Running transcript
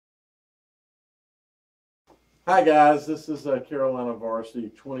Hi guys, this is Carolina Varsity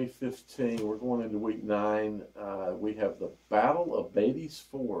 2015. We're going into week 9. We have the Battle of Beatties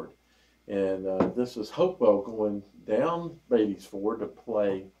Ford, and this is Hopewell going down Beatties Ford to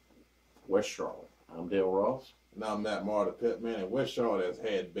play West Charlotte. I'm Dale Ross. And I'm Matt Marr, the pet man. And West Charlotte has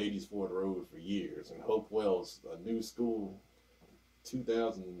had Beatties Ford Road for years, and Hopewell's a new school,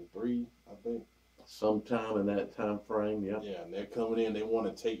 2003, I think. Sometime in that time frame, yeah. Yeah, and they're coming in. They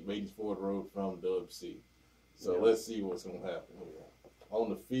want to take Beatties Ford Road from Dub C. So Yeah. let's see what's going to happen here. On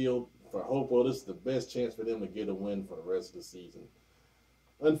the field, for Hopewell, this is the best chance for them to get a win for the rest of the season.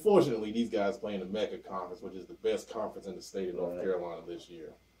 Unfortunately, these guys play in the Mecca Conference, which is the best conference in the state of North Carolina this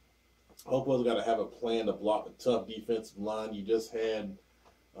year. Hopewell's got to have a plan to block the tough defensive line. You just had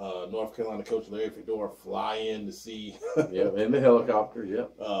North Carolina coach Larry Fedora fly in to see. Yeah, in the helicopter, yeah.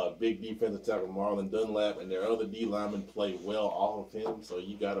 Big defensive tackle Marlon Dunlap and their other D linemen play well off of him, so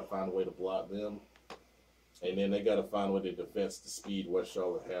you got to find a way to block them. And then they got to find a way to defense the speed West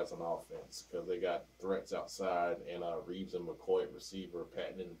Charlotte has on offense, because they got threats outside and Reeves and McCoy at receiver,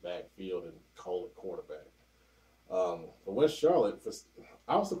 Patton in the backfield, and Cole at quarterback. For West Charlotte,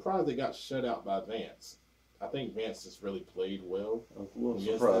 I was surprised they got shut out by Vance. I think Vance just really played well. I was a little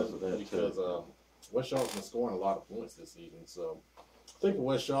surprised at that because too. West Charlotte's been scoring a lot of points this season. So I think for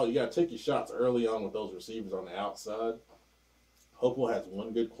West Charlotte, you got to take your shots early on with those receivers on the outside. Hopewell has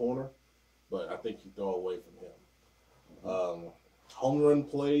one good corner, but I think you throw away from him. Home run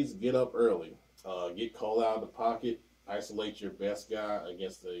plays, get up early. Get Cole out of the pocket. Isolate your best guy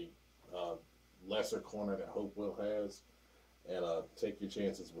against the lesser corner that Hopewell has, and take your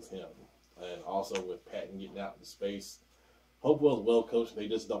chances with him. And also with Patton getting out into space. Hopewell's well coached. They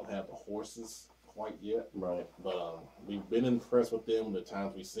just don't have the horses quite yet. Right. But we've been impressed with them the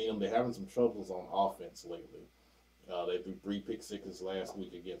times we've seen them. They're having some troubles on offense lately. They threw 3 pick sixes last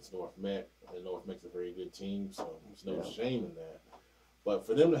week against North Mech, and North Mech's a very good team, so there's no shame in that. But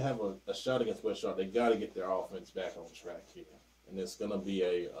for them to have a shot against West Charlotte, they got to get their offense back on track here. And it's going to be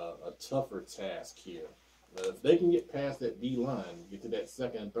a tougher task here. If they can get past that D line, get to that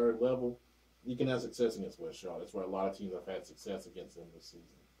second and third level, you can have success against West Charlotte. That's where a lot of teams have had success against them this season.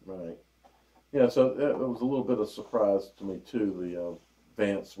 Right. Yeah, so that was a little bit of surprise to me too, the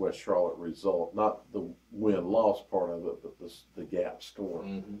Vance West Charlotte result. Not the win-loss part of it, but the gap score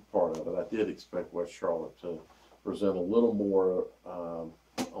part of it. I did expect West Charlotte to present a little more on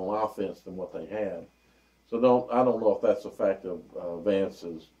offense than what they had. So I don't know if that's a fact of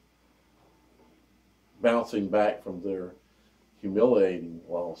Vance's bouncing back from their humiliating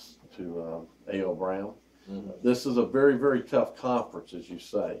loss to A.O. Brown. This is a very, very tough conference, as you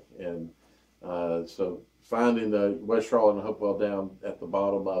say, and so finding West Charlotte and Hopewell down at the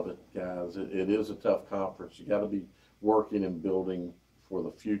bottom of it, guys, it is a tough conference. You got to be working and building for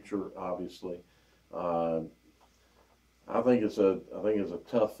the future, obviously. I think it's a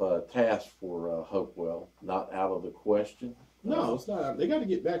tough task for Hopewell. Not out of the question. No, it's not. They got to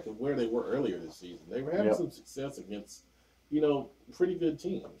get back to where they were earlier this season. They were having some success against, pretty good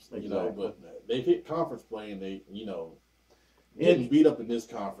teams. Exactly. But they've hit conference play, and they, getting beat up in this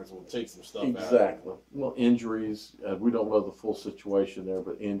conference will take some stuff out. Exactly. Well, injuries. We don't know the full situation there,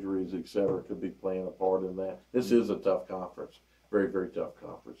 but injuries, etc., could be playing a part in that. This is a tough conference. Very, very tough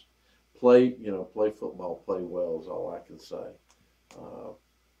conference. Play football, play well is all I can say.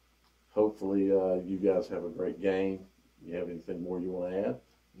 Hopefully, you guys have a great game. You have anything more you want to add?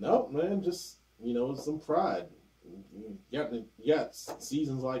 No, man, just, some pride. You got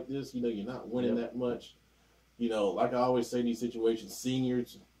seasons like this, you're not winning that much. Like I always say in these situations,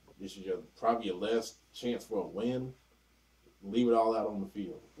 seniors, this is probably your last chance for a win. Leave it all out on the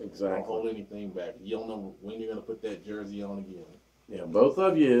field. Exactly. Don't hold anything back. You don't know when you're going to put that jersey on again. Yeah, both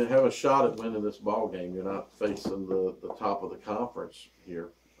of you have a shot at winning this ball game. You're not facing the top of the conference here.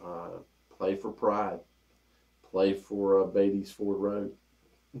 Play for pride. Play for Beatties Ford Road.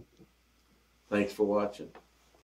 Thanks for watching.